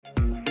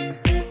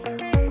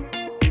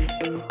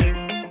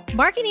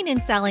Marketing and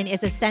selling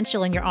is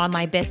essential in your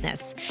online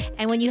business.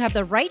 And when you have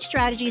the right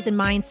strategies and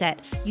mindset,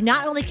 you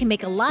not only can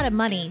make a lot of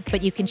money,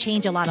 but you can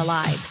change a lot of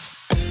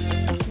lives.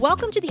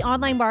 Welcome to the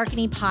Online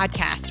Marketing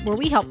Podcast, where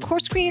we help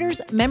course creators,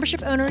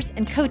 membership owners,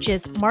 and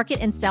coaches market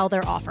and sell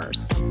their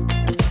offers.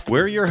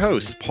 We're your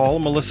hosts, Paul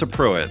and Melissa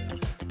Pruitt.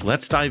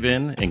 Let's dive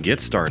in and get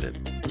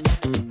started.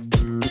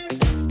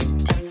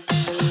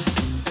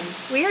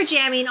 We are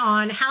jamming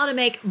on how to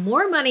make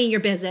more money in your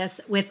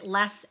business with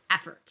less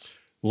effort.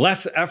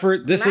 Less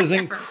effort. This is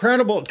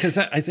incredible because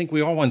I think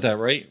we all want that,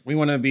 right? We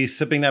want to be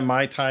sipping that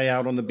Mai Tai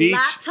out on the beach.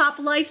 Laptop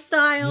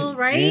lifestyle,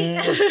 right?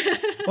 Yeah.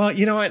 Well,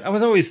 you know what?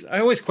 I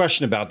always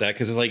question about that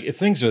because it's like, if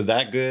things are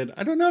that good,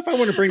 I don't know if I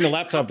want to bring the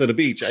laptop to the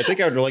beach. I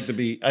think I would like to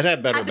be, I'd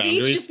have better at the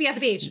boundaries. Beach, just be at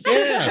the beach.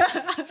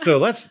 Yeah. So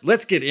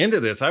let's get into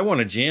this. I want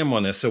to jam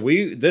on this. So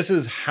this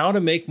is how to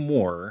make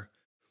more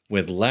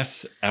with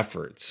less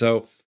effort.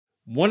 So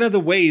one of the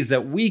ways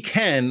that we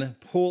can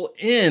pull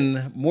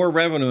in more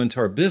revenue into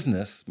our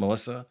business,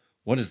 Melissa,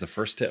 what is the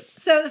first tip?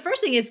 So the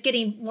first thing is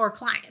getting more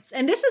clients.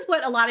 And this is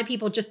what a lot of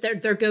people just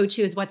their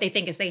go-to is what they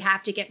think is they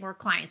have to get more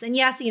clients. And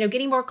yes,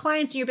 getting more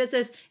clients in your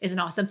business is an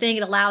awesome thing.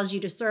 It allows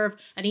you to serve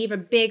an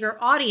even bigger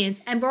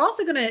audience. And we're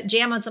also going to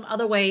jam on some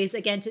other ways,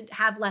 again, to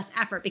have less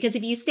effort. Because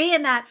if you stay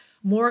in that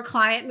more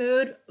client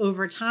mood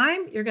over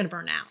time, you're going to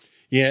burn out.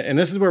 Yeah. And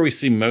this is where we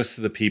see most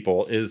of the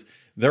people is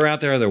they're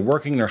out there, they're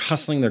working, they're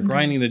hustling, they're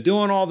grinding, they're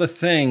doing all the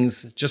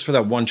things just for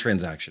that one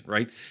transaction,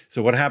 right?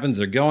 So what happens?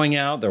 They're going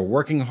out, they're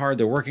working hard,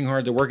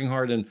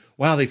 and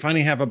wow, they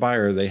finally have a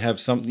buyer. They have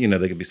some,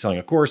 they could be selling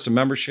a course, a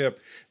membership,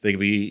 they could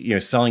be,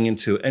 selling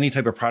into any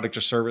type of product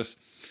or service.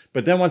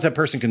 But then once that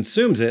person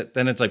consumes it,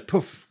 then it's like,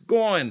 poof,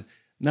 gone.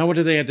 Now what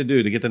do they have to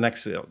do to get the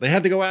next sale? They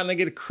had to go out and they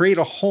get to create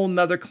a whole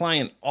nother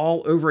client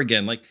all over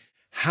again. Like,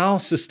 how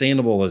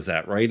sustainable is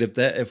that, right?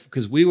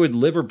 Because we would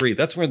live or breathe.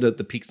 That's where the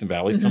peaks and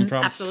valleys come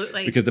from.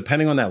 Absolutely. Because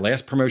depending on that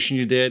last promotion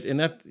you did, and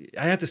that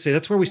I have to say,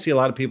 that's where we see a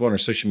lot of people on our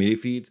social media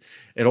feeds.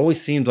 It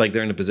always seems like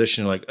they're in a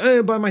position like,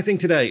 oh, buy my thing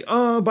today.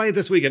 Oh, buy it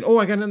this weekend. Oh,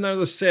 I got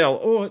another sale.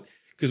 Oh,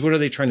 because what are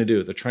they trying to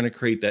do? They're trying to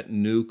create that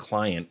new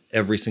client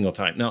every single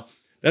time. Now,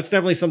 that's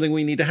definitely something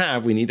we need to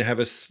have. We need to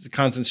have a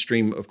constant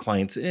stream of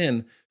clients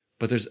in,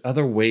 but there's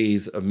other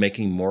ways of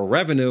making more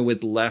revenue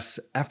with less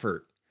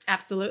effort.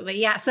 Absolutely.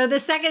 Yeah. So the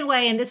second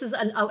way, and this is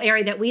an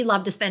area that we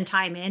love to spend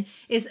time in,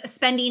 is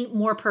spending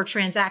more per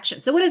transaction.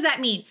 So what does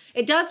that mean?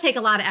 It does take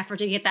a lot of effort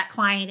to get that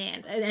client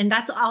in, and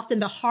that's often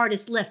the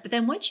hardest lift. But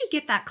then once you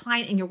get that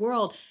client in your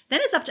world, then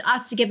it's up to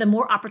us to give them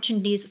more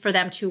opportunities for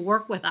them to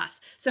work with us.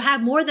 So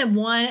have more than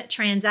one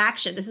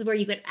transaction. This is where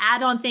you could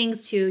add on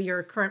things to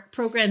your current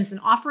programs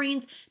and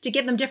offerings to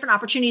give them different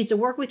opportunities to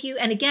work with you.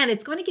 And again,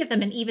 it's going to give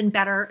them an even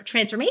better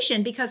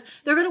transformation because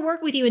they're going to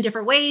work with you in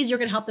different ways. You're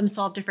going to help them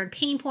solve different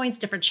pain points,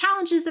 different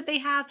challenges that they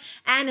have.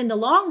 And in the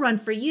long run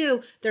for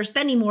you, they're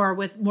spending more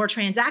with more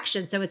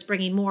transactions. So it's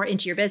bringing more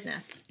into your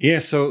business. Yeah.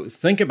 So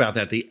think about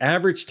that. The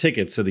average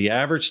ticket. So the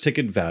average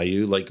ticket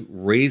value, like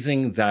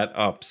raising that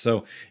up.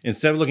 So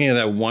instead of looking at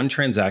that one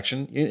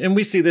transaction, and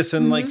we see this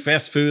in like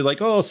fast food,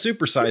 like, oh,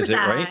 supersize it,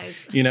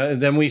 right?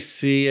 And then we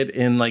see it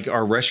in like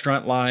our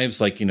restaurant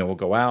lives. Like, we'll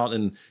go out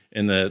and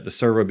the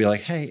server will be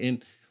like, hey,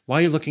 and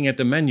while you're looking at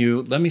the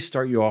menu, let me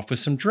start you off with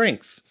some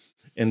drinks.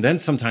 And then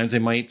sometimes they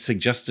might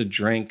suggest a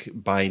drink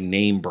by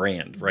name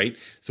brand, right?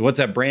 So what's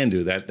that brand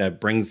do? That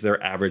brings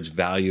their average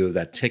value of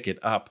that ticket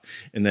up.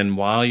 And then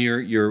while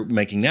you're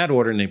making that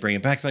order and they bring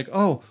it back, like,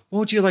 oh, what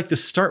would you like to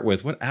start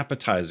with? What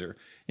appetizer?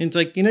 And it's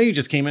like, you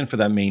just came in for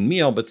that main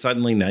meal, but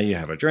suddenly now you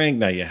have a drink,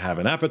 now you have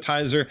an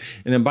appetizer.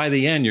 And then by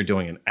the end, you're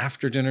doing an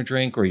after dinner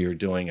drink or you're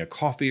doing a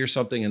coffee or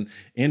something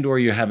or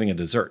you're having a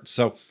dessert.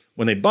 So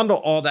when they bundle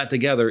all that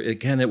together,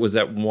 again, it was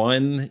that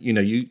one,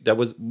 that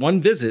was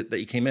one visit that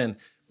you came in,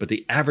 but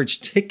the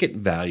average ticket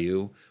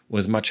value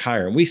was much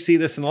higher. And we see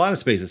this in a lot of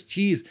spaces.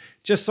 Geez,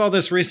 just saw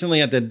this recently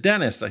at the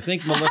dentist. I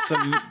think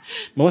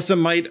Melissa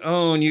might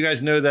own, you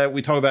guys know that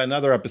we talk about in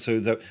other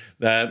episodes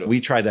that we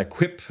tried that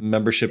Quip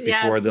membership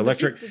before, the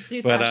electric.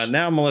 But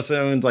now Melissa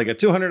owns like a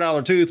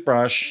 $200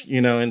 toothbrush,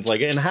 and it's like,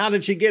 and how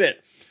did she get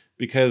it?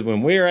 Because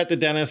when we were at the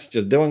dentist,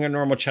 just doing a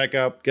normal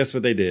checkup, guess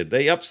what they did?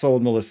 They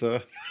upsold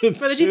Melissa. For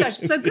the toothbrush.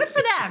 So good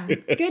for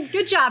them.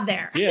 Good job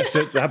there. Yeah,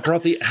 so that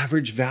brought the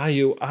average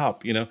value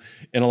up, and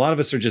a lot of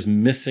us are just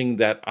missing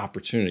that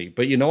opportunity.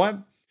 But you know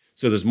what?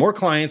 So there's more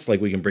clients,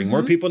 like we can bring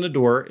more people in the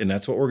door, and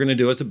that's what we're going to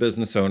do as a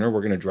business owner.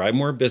 We're going to drive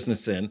more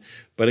business in.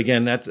 But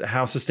again, that's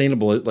how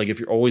sustainable it is. Like if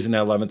you're always in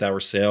that 11th hour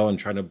sale and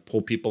trying to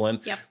pull people in,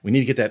 we need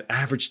to get that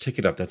average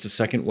ticket up. That's the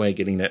second way,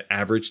 getting that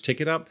average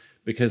ticket up.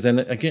 Because then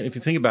again, if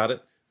you think about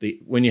it,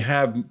 when you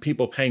have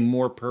people paying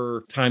more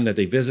per time that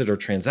they visit or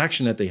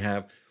transaction that they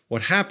have,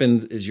 what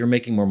happens is you're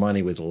making more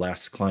money with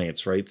less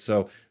clients, right?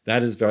 So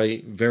that is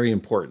very, very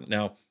important.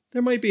 Now,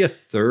 there might be a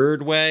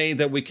third way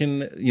that we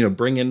can,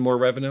 bring in more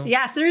revenue.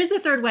 Yes, there is a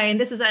third way. And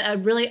this is a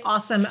really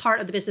awesome part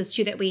of the business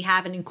too that we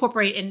have and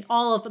incorporate in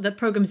all of the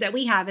programs that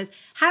we have is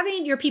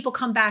having your people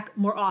come back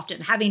more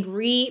often, having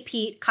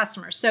repeat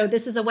customers. So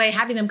this is a way,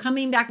 having them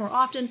coming back more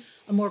often,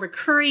 a more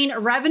recurring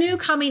revenue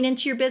coming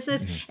into your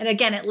business. And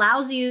again, it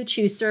allows you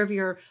to serve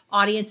your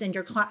audience and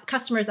your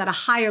customers at a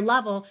higher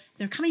level.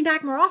 They're coming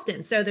back more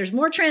often. So there's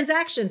more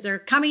transactions. They're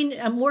coming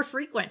more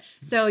frequent.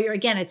 So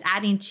it's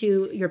adding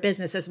to your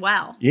business as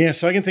well. Yeah.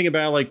 So I can think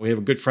about, like, we have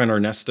a good friend,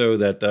 Ernesto,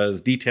 that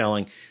does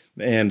detailing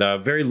and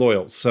very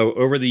loyal. So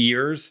over the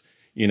years,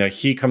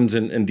 he comes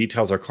in and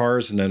details our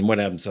cars. And then what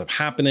ends up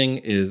happening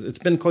is it's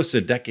been close to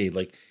a decade.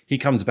 Like, he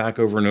comes back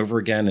over and over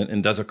again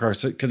and does a car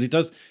because he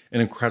does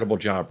an incredible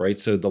job, right?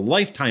 So the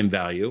lifetime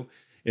value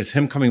is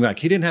him coming back.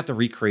 He didn't have to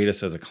recreate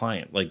us as a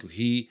client. Like,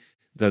 the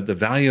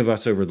value of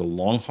us over the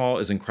long haul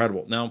is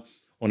incredible. Now,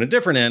 on a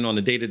different end, on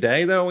the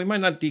day-to-day, though, we might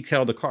not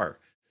detail the car.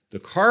 The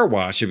car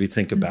wash, if you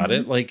think about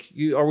it, like,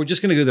 are we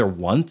just going to go there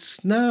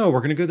once? No, we're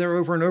going to go there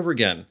over and over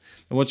again.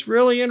 And what's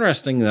really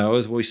interesting, though,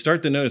 is when we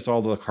start to notice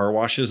all the car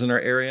washes in our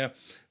area,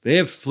 they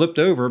have flipped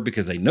over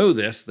because they know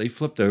this. They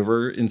flipped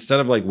over,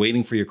 instead of like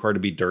waiting for your car to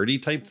be dirty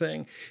type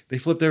thing, they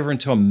flipped over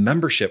into a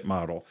membership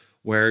model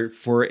where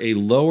for a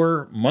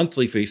lower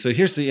monthly fee. So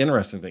here's the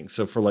interesting thing.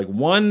 So for like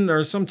one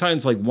or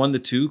sometimes like 1 to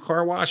 2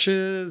 car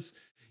washes,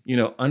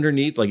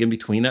 underneath, like in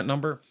between that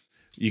number,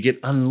 you get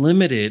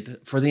unlimited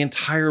for the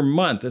entire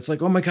month. It's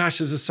like, oh my gosh,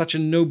 this is such a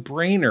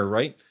no-brainer,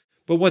 right?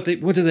 But what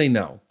do they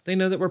know? They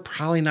know that we're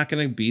probably not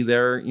going to be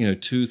there,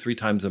 2-3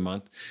 times a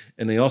month.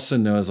 And they also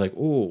know is like,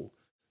 oh,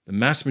 the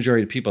mass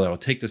majority of people that will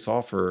take this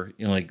offer,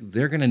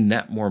 they're going to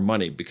net more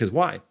money because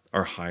why?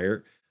 Our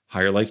higher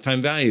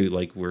lifetime value.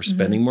 Like, we're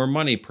spending more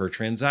money per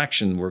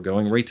transaction. We're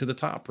going right to the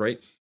top,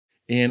 right?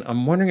 And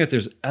I'm wondering if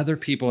there's other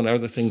people and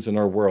other things in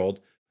our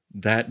world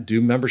that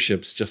do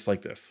memberships just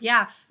like this.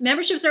 Yeah,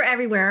 memberships are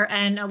everywhere.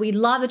 And we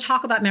love to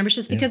talk about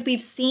memberships because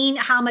we've seen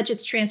how much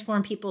it's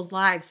transformed people's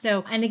lives.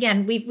 So, and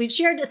again, we've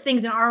shared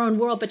things in our own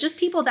world, but just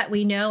people that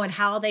we know and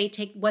how they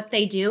take what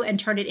they do and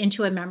turn it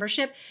into a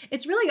membership.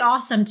 It's really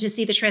awesome to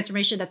see the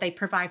transformation that they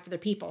provide for their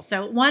people.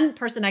 So one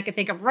person I could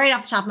think of right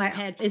off the top of my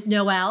head is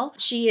Noelle.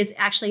 She is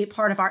actually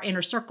part of our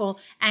inner circle.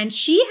 And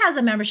she has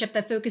a membership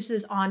that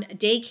focuses on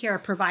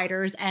daycare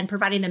providers and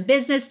providing them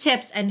business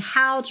tips and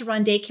how to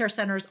run daycare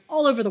centers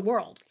all over the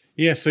world.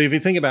 Yeah. So if you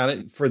think about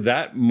it, for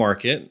that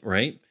market,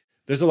 right,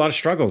 there's a lot of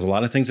struggles. A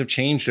lot of things have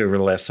changed over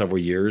the last several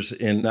years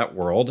in that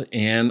world.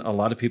 And a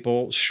lot of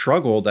people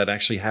struggle that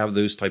actually have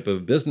those type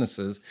of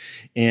businesses.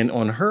 And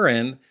on her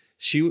end,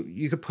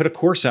 you could put a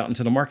course out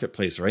into the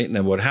marketplace, right? And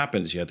then what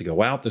happens? You have to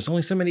go out. There's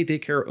only so many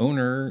daycare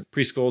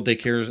preschool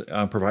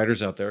daycare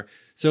providers out there.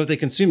 So if they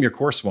consume your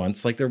course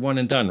once, like, they're one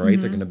and done,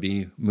 right? They're going to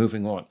be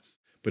moving on.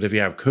 But if you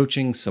have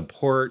coaching,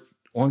 support,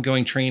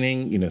 ongoing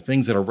training,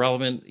 things that are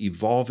relevant,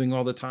 evolving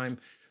all the time,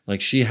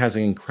 like, she has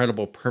an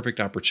incredible, perfect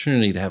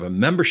opportunity to have a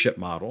membership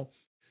model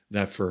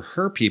that for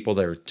her people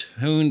that are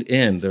tuned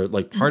in, they're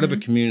like part of a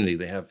community.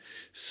 They have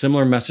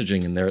similar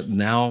messaging and they're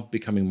now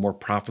becoming more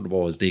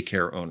profitable as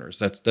daycare owners.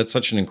 That's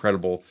such an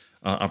incredible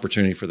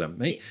opportunity for them.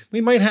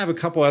 We might have a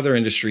couple other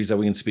industries that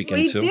we can speak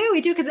into.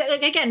 We do. Because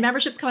again,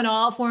 memberships come in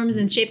all forms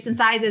and shapes and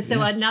sizes.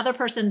 So another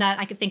person that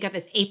I could think of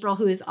is April,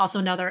 who is also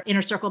another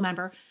Inner Circle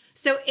member.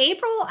 So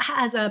April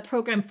has a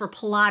program for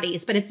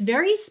Pilates, but it's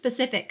very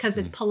specific because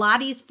it's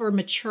Pilates for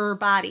mature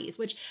bodies,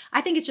 which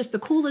I think is just the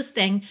coolest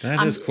thing.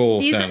 That is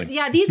cool sounding.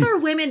 These are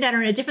women that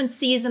are in a different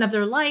season of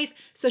their life.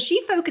 So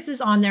she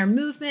focuses on their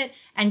movement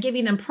and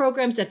giving them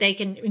programs that they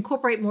can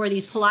incorporate more of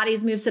these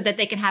Pilates moves so that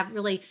they can have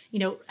really,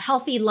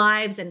 healthy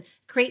lives and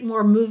create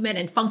more movement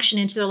and function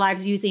into their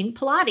lives using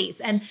Pilates.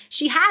 And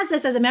she has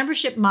this as a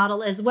membership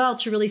model as well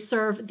to really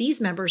serve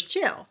these members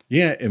too.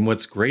 Yeah. And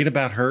what's great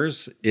about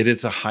hers,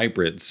 it's a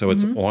hybrid. So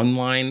it's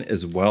online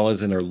as well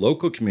as in her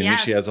local community.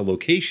 Yes. She has a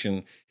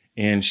location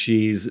and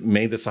she's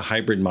made this a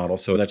hybrid model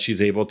so that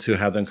she's able to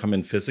have them come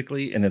in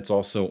physically and it's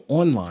also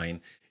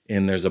online.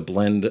 And there's a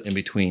blend in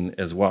between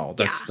as well.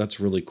 That's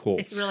really cool.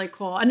 It's really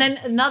cool. And then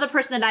another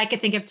person that I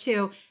could think of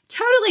too,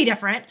 totally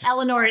different,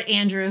 Eleanor and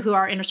Andrew, who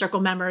are Inner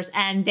Circle members,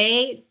 and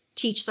they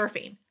teach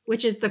surfing,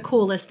 which is the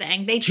coolest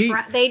thing. They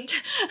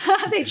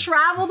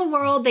travel the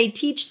world. They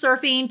teach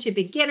surfing to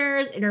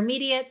beginners,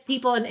 intermediates,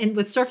 people and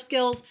with surf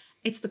skills.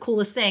 It's the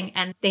coolest thing.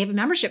 And they have a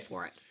membership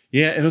for it.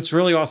 Yeah, and it's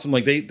really awesome.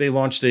 Like they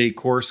launched a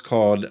course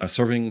called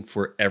Surfing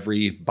for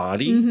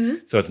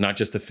Everybody. So it's not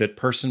just a fit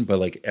person, but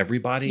like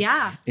everybody.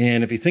 Yeah.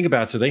 And if you think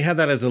about it, so they have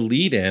that as a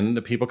lead in.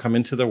 The people come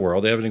into the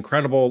world. They have an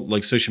incredible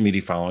like social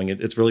media following.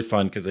 It's really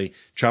fun because they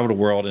travel the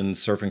world and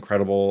surf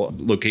incredible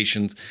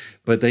locations.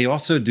 But they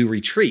also do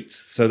retreats.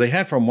 So they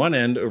had from one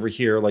end over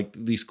here, like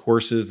these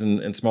courses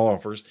and small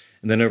offers.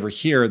 And then over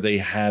here, they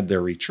had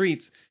their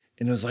retreats.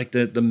 And it was like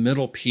the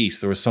middle piece.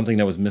 There was something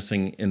that was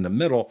missing in the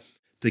middle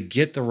to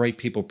get the right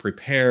people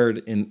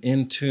prepared and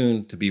in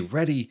tune to be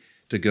ready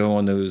to go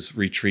on those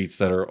retreats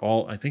that are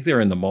all, I think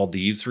they're in the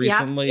Maldives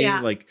recently.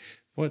 Yeah. Like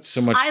Well, it's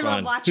so much fun. I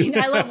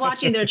love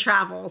watching their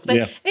travels,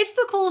 but it's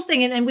the coolest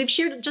thing. And we've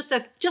shared just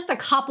a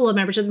couple of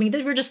memberships. I mean,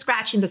 we're just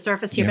scratching the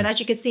surface here, but as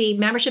you can see,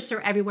 memberships are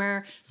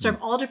everywhere, serve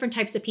all different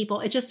types of people.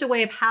 It's just a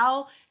way of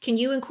how can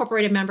you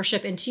incorporate a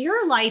membership into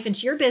your life,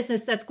 into your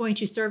business that's going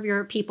to serve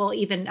your people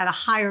even at a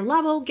higher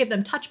level, give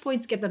them touch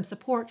points, give them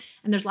support.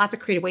 And there's lots of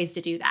creative ways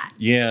to do that.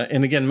 Yeah.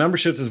 And again,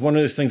 memberships is one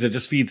of those things that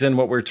just feeds in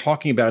what we're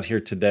talking about here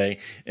today.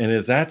 And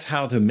that's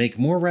how to make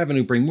more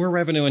revenue, bring more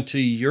revenue into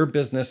your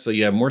business so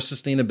you have more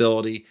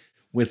sustainability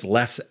with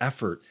less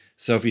effort.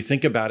 So if you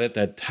think about it,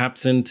 that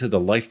taps into the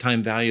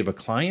lifetime value of a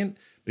client,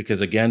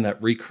 because again,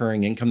 that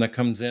recurring income that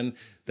comes in,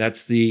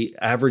 that's the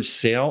average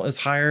sale is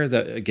higher.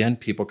 That again,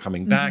 people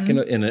coming back in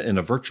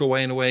a virtual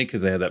way, in a way,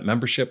 because they have that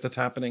membership that's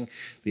happening.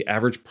 The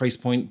average price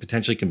point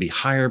potentially can be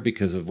higher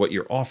because of what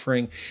you're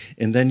offering.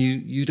 And then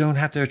you don't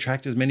have to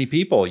attract as many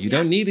people. You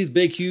don't need these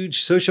big,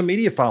 huge social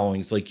media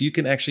followings. Like, you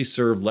can actually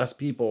serve less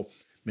people,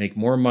 make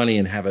more money,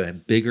 and have a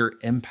bigger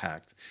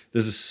impact.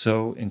 This is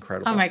so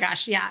incredible. Oh my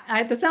gosh. Yeah.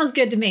 That sounds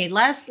good to me.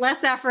 Less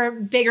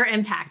effort, bigger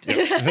impact.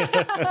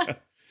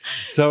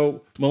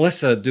 So,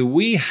 Melissa, do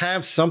we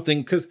have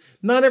something? Because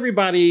not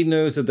everybody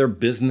knows that their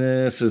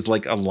business is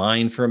like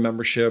aligned for a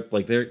membership.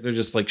 Like they're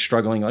just like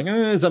struggling. Like,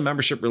 is a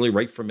membership really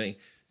right for me?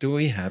 Do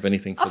we have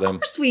anything for them?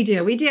 Of course we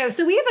do. We do.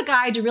 So we have a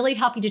guide to really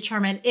help you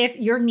determine if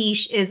your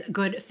niche is a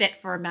good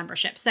fit for a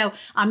membership. So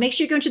make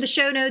sure you go into the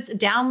show notes,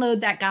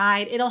 download that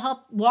guide. It'll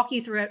help walk you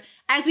through it.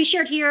 As we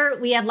shared here,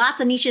 we have lots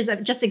of niches,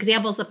 just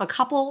examples of a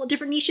couple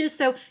different niches.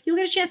 So you'll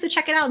get a chance to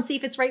check it out and see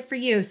if it's right for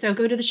you. So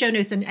go to the show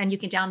notes and you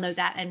can download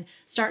that and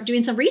start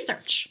doing some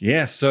research.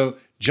 Yeah. So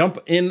jump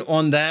in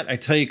on that. I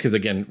tell you, because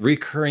again,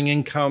 recurring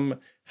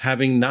income,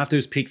 having not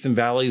those peaks and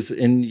valleys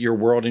in your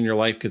world, in your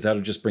life, because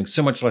that'll just bring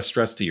so much less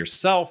stress to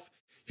yourself.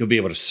 You'll be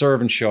able to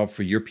serve and show up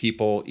for your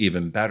people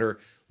even better.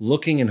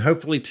 Looking, and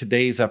hopefully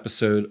today's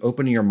episode,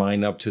 opening your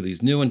mind up to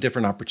these new and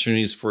different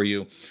opportunities for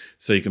you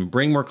so you can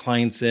bring more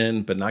clients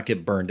in, but not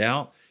get burned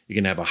out. You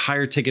can have a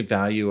higher ticket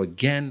value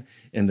again,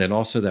 and then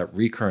also that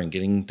recurring,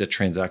 getting the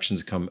transactions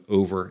to come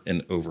over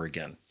and over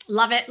again.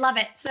 Love it. Love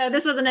it. So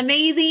this was an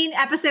amazing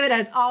episode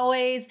as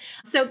always.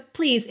 So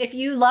please, if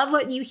you love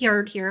what you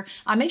heard here,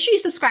 make sure you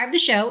subscribe to the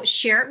show,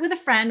 share it with a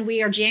friend.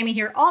 We are jamming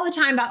here all the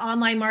time about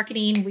online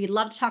marketing. We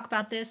love to talk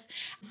about this.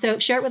 So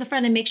share it with a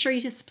friend and make sure you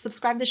just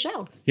subscribe to the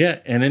show. Yeah.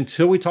 And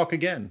until we talk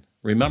again,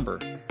 remember,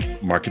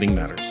 marketing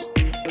matters.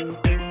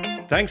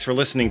 Thanks for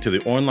listening to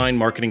the Online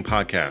Marketing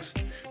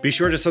Podcast. Be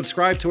sure to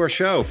subscribe to our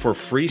show for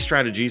free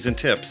strategies and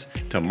tips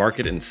to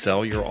market and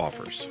sell your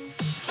offers.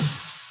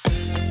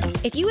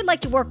 If you would like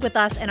to work with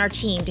us and our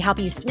team to help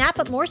you snap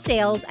up more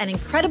sales and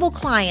incredible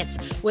clients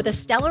with a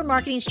stellar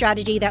marketing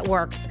strategy that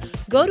works,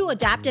 go to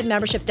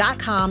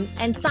adaptivemembership.com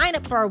and sign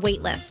up for our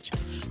wait list.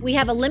 We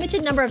have a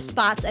limited number of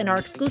spots in our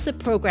exclusive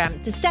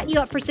program to set you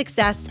up for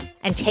success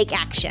and take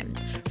action.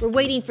 We're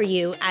waiting for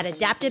you at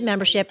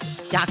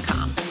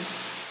adaptivemembership.com.